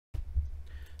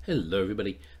Hello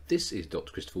everybody, this is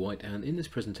Dr. Christopher White, and in this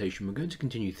presentation we're going to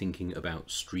continue thinking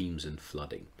about streams and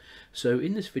flooding. So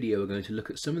in this video we're going to look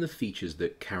at some of the features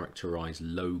that characterize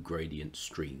low gradient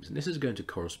streams, and this is going to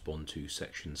correspond to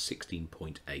section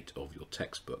 16.8 of your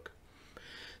textbook.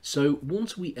 So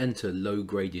once we enter low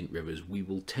gradient rivers, we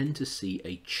will tend to see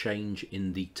a change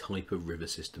in the type of river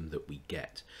system that we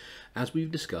get. As we've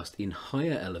discussed, in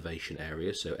higher elevation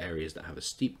areas, so areas that have a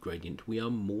steep gradient, we are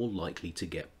more likely to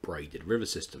get braided river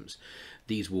systems.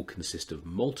 These will consist of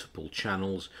multiple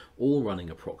channels, all running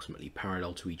approximately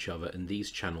parallel to each other, and these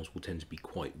channels will tend to be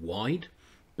quite wide,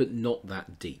 but not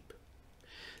that deep.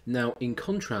 Now, in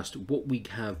contrast, what we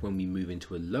have when we move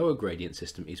into a lower gradient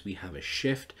system is we have a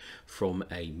shift from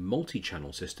a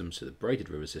multi-channel system, so the braided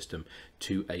river system,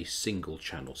 to a single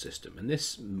channel system. And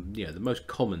this, the most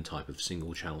common type of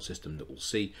single channel system that we'll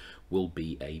see will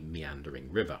be a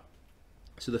meandering river.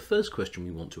 So the first question we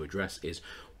want to address is,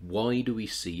 why do we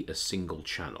see a single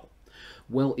channel?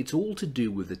 Well, it's all to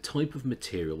do with the type of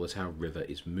material that our river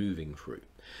is moving through.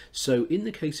 So in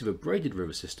the case of a braided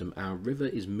river system, our river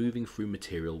is moving through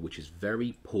material which is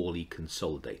very poorly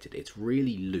consolidated. It's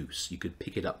really loose. You could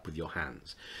pick it up with your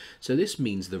hands. So this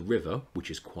means the river, which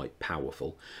is quite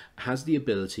powerful, has the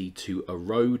ability to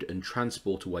erode and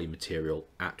transport away material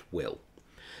at will.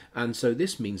 And so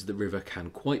this means the river can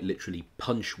quite literally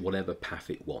punch whatever path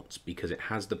it wants, because it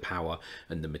has the power,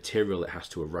 and the material it has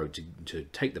to erode to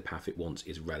take the path it wants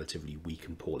is relatively weak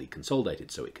and poorly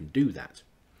consolidated, so it can do that.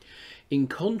 In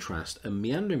contrast, a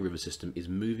meandering river system is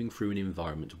moving through an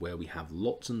environment where we have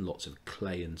lots and lots of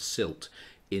clay and silt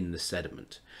in the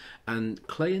sediment. And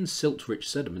clay and silt rich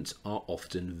sediments are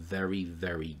often very,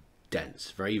 very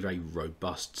dense, very, very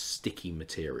robust, sticky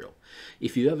material.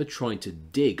 If you ever try to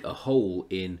dig a hole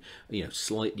in,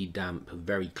 slightly damp,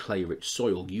 very clay-rich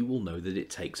soil, you will know that it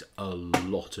takes a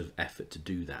lot of effort to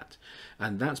do that.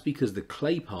 And that's because the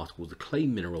clay particles, the clay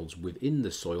minerals within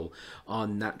the soil, are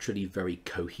naturally very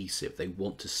cohesive. They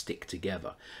want to stick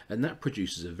together. And that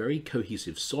produces a very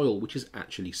cohesive soil, which is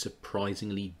actually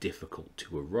surprisingly difficult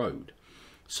to erode.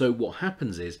 So what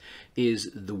happens is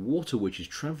the water which is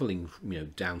traveling,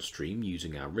 downstream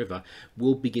using our river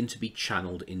will begin to be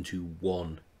channeled into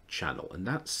one channel. And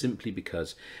that's simply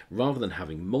because rather than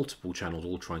having multiple channels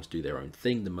all trying to do their own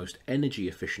thing, the most energy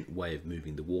efficient way of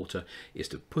moving the water is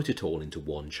to put it all into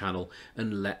one channel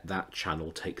and let that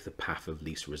channel take the path of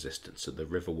least resistance. So the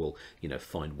river will,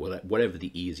 find whatever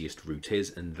the easiest route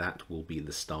is, and that will be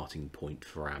the starting point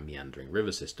for our meandering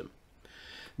river system.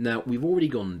 Now, we've already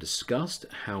gone and discussed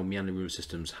how meandering river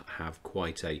systems have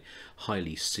quite a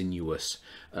highly sinuous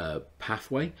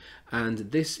pathway, and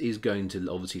this is going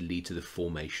to obviously lead to the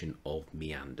formation of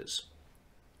meanders.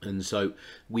 And so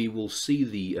we will see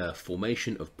the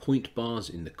formation of point bars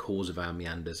in the cores of our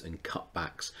meanders and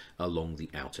cutbacks along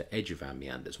the outer edge of our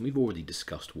meanders. And we've already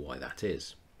discussed why that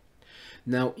is.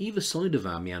 Now, either side of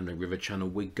our meandering river channel,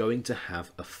 we're going to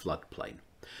have a floodplain.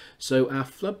 So our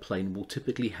floodplain will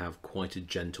typically have quite a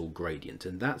gentle gradient,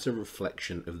 and that's a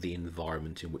reflection of the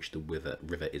environment in which the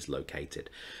river is located.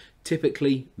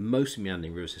 Typically, most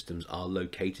meandering river systems are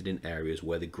located in areas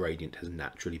where the gradient has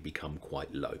naturally become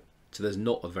quite low. So there's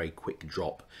not a very quick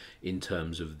drop in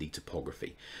terms of the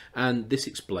topography. And this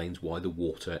explains why the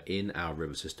water in our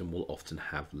river system will often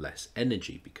have less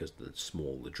energy, because the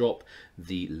smaller the drop,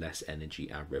 the less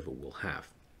energy our river will have.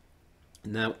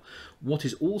 Now, what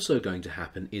is also going to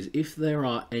happen is if there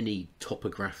are any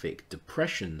topographic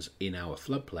depressions in our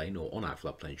floodplain, or on our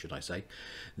floodplain should I say,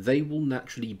 they will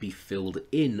naturally be filled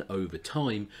in over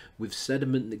time with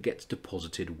sediment that gets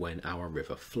deposited when our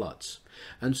river floods.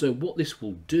 And so what this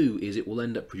will do is it will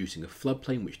end up producing a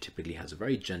floodplain which typically has a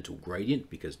very gentle gradient,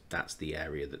 because that's the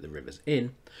area that the river's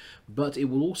in, but it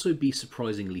will also be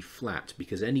surprisingly flat,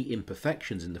 because any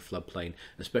imperfections in the floodplain,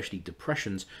 especially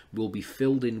depressions, will be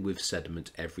filled in with sediment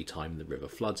every time the river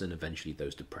floods, and eventually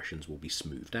those depressions will be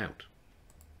smoothed out.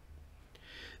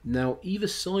 Now, either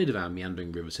side of our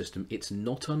meandering river system, it's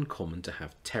not uncommon to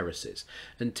have terraces,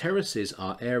 and terraces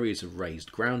are areas of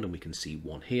raised ground, and we can see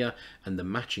one here and the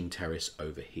matching terrace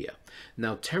over here.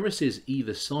 Now, terraces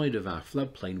either side of our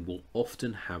floodplain will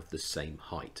often have the same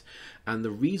height, and the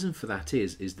reason for that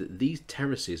is that these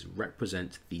terraces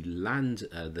represent the land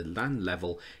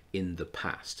level in the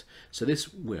past. So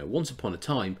this, once upon a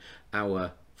time,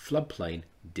 our floodplain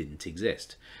didn't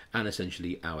exist, and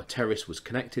essentially our terrace was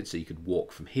connected, so you could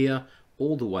walk from here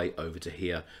all the way over to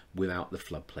here without the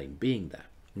floodplain being there.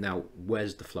 Now,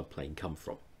 where's the floodplain come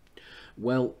from?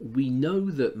 Well, we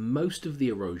know that most of the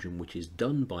erosion which is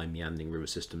done by meandering river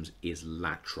systems is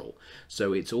lateral,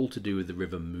 so it's all to do with the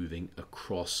river moving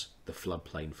across the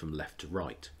floodplain from left to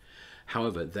right.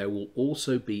 However, there will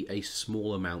also be a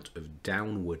small amount of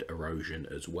downward erosion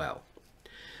as well.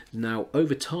 Now,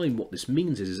 over time, what this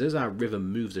means is as our river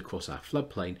moves across our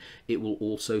floodplain, it will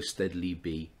also steadily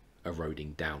be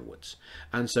eroding downwards.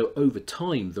 And so over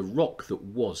time, the rock that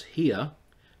was here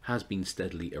has been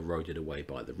steadily eroded away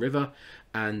by the river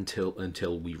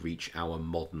until we reach our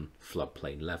modern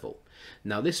floodplain level.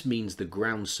 Now, this means the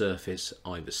ground surface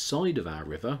either side of our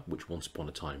river, which once upon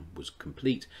a time was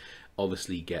complete,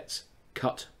 obviously gets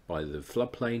cut by the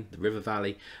floodplain, the river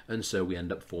valley, and so we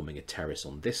end up forming a terrace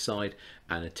on this side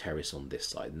and a terrace on this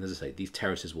side. And as I say, these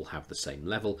terraces will have the same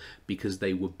level because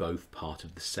they were both part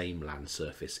of the same land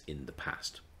surface in the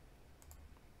past.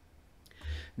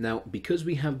 Now, because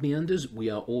we have meanders, we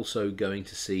are also going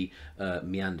to see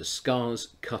meander scars,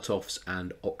 cut-offs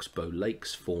and oxbow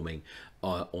lakes forming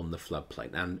on the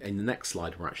floodplain. And in the next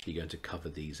slide, we're actually going to cover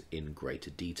these in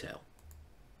greater detail.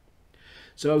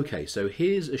 So okay, so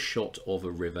here's a shot of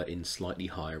a river in slightly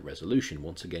higher resolution.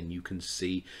 Once again, you can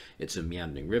see it's a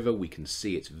meandering river. We can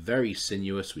see it's very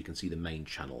sinuous. We can see the main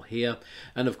channel here.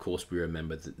 And of course, we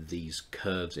remember that these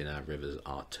curves in our rivers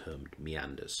are termed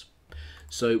meanders.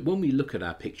 So when we look at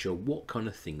our picture, what kind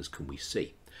of things can we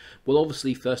see? Well,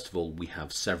 obviously, first of all, we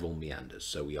have several meanders.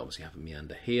 So we obviously have a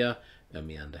meander here,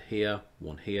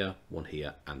 one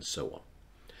here, and so on.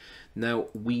 Now,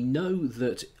 we know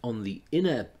that on the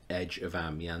inner edge of our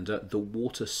meander, the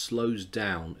water slows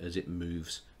down as it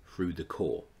moves through the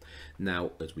core.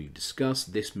 Now, as we've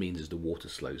discussed, this means as the water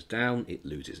slows down, it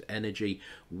loses energy.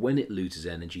 When it loses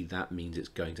energy, that means it's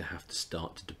going to have to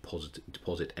start to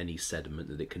deposit any sediment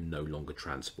that it can no longer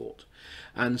transport.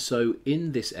 And so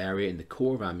in this area, in the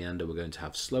core of our meander, we're going to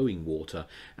have slowing water,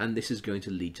 and this is going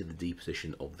to lead to the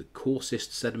deposition of the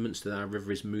coarsest sediments that our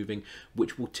river is moving,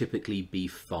 which will typically be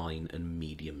fine and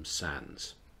medium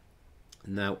sands.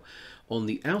 Now, on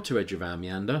the outer edge of our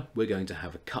meander, we're going to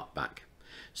have a cutback.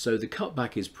 So the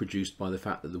cutback is produced by the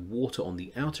fact that the water on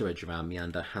the outer edge of our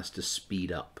meander has to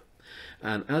speed up.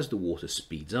 And as the water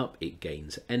speeds up, it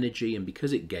gains energy, and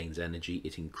because it gains energy,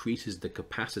 it increases the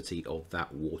capacity of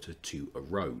that water to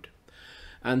erode.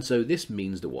 And so this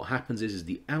means that what happens is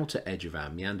the outer edge of our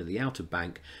meander, the outer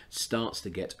bank, starts to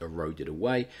get eroded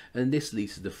away, and this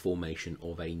leads to the formation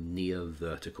of a near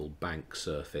vertical bank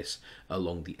surface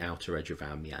along the outer edge of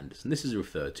our meanders. And this is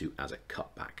referred to as a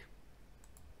cutback.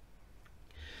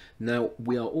 Now,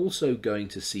 we are also going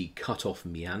to see cut-off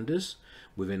meanders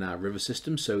within our river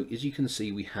system. So as you can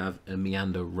see, we have a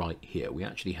meander right here. We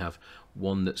actually have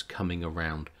one that's coming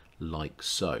around like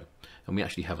so. And we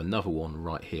actually have another one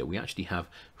right here. We actually have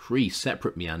three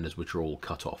separate meanders which are all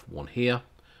cut off. One here,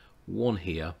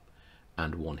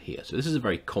 and one here. So this is a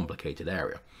very complicated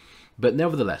area. But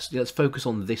nevertheless, let's focus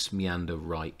on this meander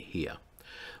right here.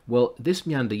 Well, this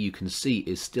meander, you can see,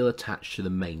 is still attached to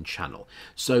the main channel.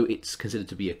 So it's considered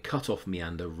to be a cut-off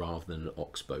meander rather than an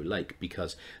oxbow lake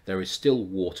because there is still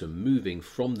water moving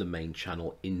from the main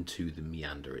channel into the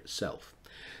meander itself.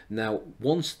 Now,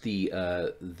 once the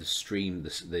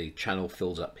channel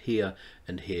fills up here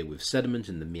and here with sediment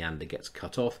and the meander gets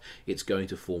cut off, it's going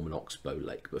to form an oxbow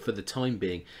lake. But for the time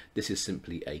being, this is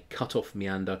simply a cut-off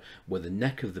meander where the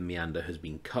neck of the meander has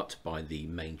been cut by the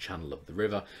main channel of the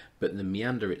river, but the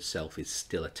meander itself is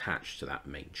still attached to that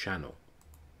main channel.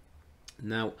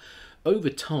 Now, over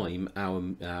time,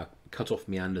 our cut-off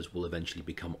meanders will eventually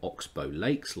become oxbow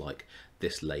lakes, like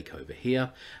this lake over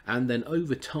here, and then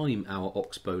over time our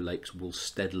oxbow lakes will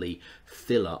steadily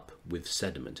fill up with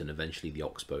sediment, and eventually the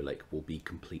oxbow lake will be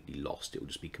completely lost. It will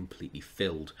just be completely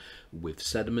filled with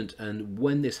sediment, and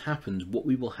when this happens, what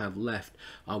we will have left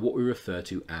are what we refer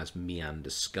to as meander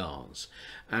scars.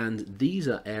 And these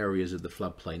are areas of the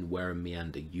floodplain where a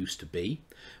meander used to be,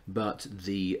 but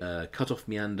the cut-off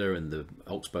meander and the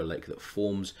oxbow lake that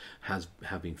forms have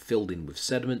been filled in with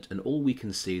sediment, and all we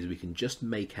can see is we can just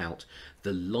make out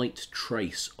the light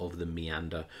trace of the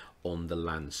meander on the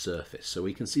land surface. So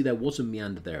we can see there was a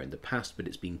meander there in the past, but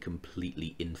it's been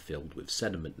completely infilled with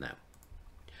sediment now.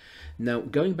 Now,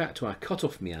 going back to our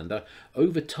cut-off meander,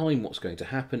 over time what's going to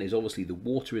happen is obviously the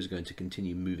water is going to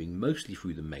continue moving mostly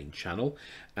through the main channel,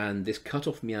 and this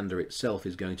cut-off meander itself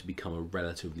is going to become a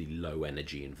relatively low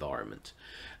energy environment.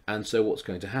 And so what's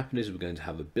going to happen is we're going to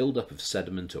have a build-up of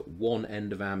sediment at one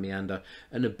end of our meander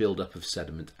and a build-up of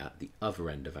sediment at the other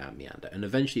end of our meander. And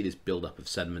eventually this build-up of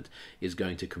sediment is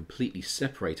going to completely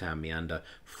separate our meander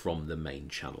from the main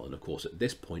channel. And of course, at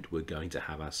this point, we're going to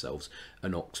have ourselves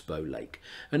an oxbow lake.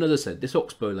 And as I said, this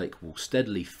oxbow lake will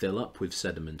steadily fill up with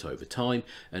sediment over time,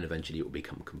 and eventually it will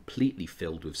become completely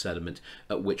filled with sediment,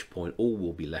 at which point all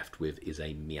we'll be left with is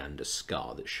a meander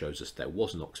scar that shows us there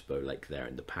was an oxbow lake there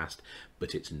in the past,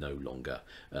 but it's no longer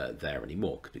there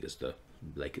anymore because the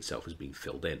lake itself has been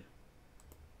filled in.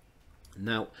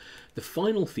 Now, the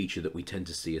final feature that we tend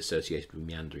to see associated with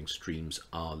meandering streams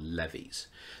are levees.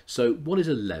 So what is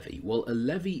a levee? Well, a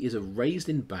levee is a raised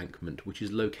embankment which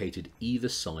is located either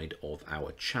side of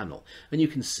our channel. And you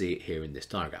can see it here in this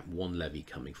diagram. One levee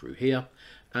coming through here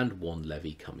and one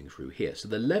levee coming through here. So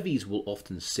the levees will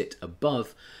often sit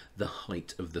above the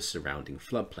height of the surrounding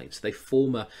floodplain. So they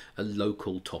form a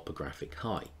local topographic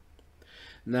high.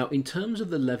 Now, in terms of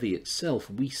the levee itself,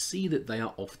 we see that they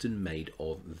are often made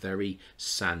of very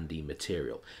sandy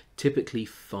material, typically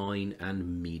fine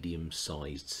and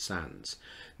medium-sized sands.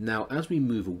 Now, as we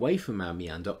move away from our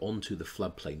meander onto the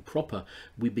floodplain proper,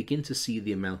 we begin to see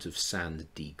the amount of sand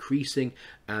decreasing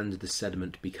and the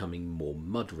sediment becoming more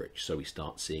mud-rich, so we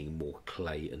start seeing more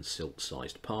clay and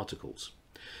silt-sized particles.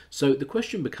 So the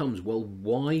question becomes, well,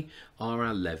 why are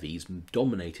our levees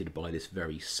dominated by this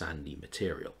very sandy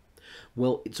material?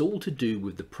 Well, it's all to do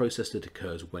with the process that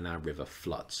occurs when our river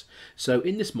floods. So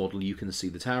in this model, you can see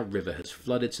that our river has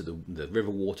flooded, so the river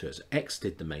water has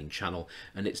exited the main channel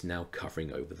and it's now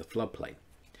covering over the floodplain.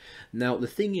 Now, the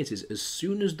thing is as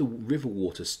soon as the river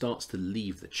water starts to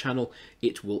leave the channel,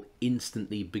 it will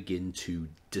instantly begin to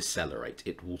decelerate.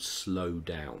 It will slow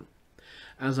down.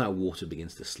 As our water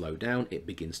begins to slow down, it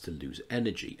begins to lose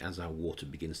energy. As our water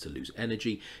begins to lose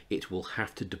energy, it will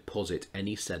have to deposit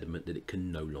any sediment that it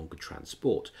can no longer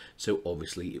transport. So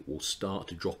obviously it will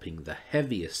start dropping the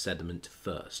heaviest sediment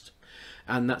first.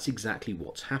 And that's exactly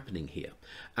what's happening here.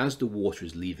 As the water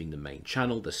is leaving the main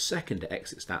channel, the second it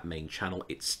exits that main channel,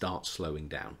 it starts slowing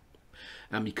down.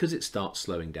 And because it starts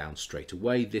slowing down straight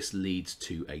away, this leads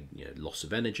to a loss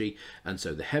of energy, and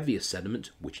so the heaviest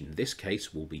sediment, which in this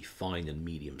case will be fine and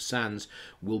medium sands,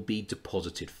 will be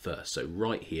deposited first, so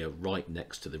right here, right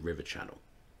next to the river channel.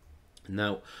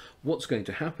 Now, what's going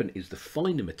to happen is the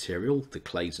finer material, the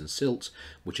clays and silts,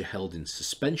 which are held in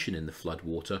suspension in the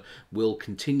floodwater, will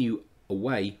continue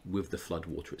away with the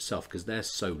floodwater itself, because they're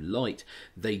so light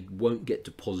they won't get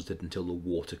deposited until the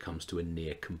water comes to a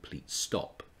near complete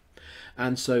stop.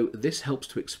 And so this helps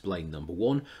to explain, number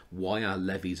one, why our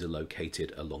levees are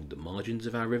located along the margins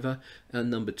of our river, and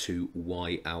number two,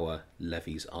 why our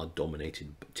levees are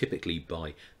dominated typically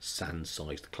by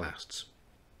sand-sized clasts.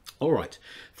 All right,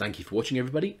 thank you for watching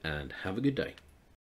everybody, and have a good day.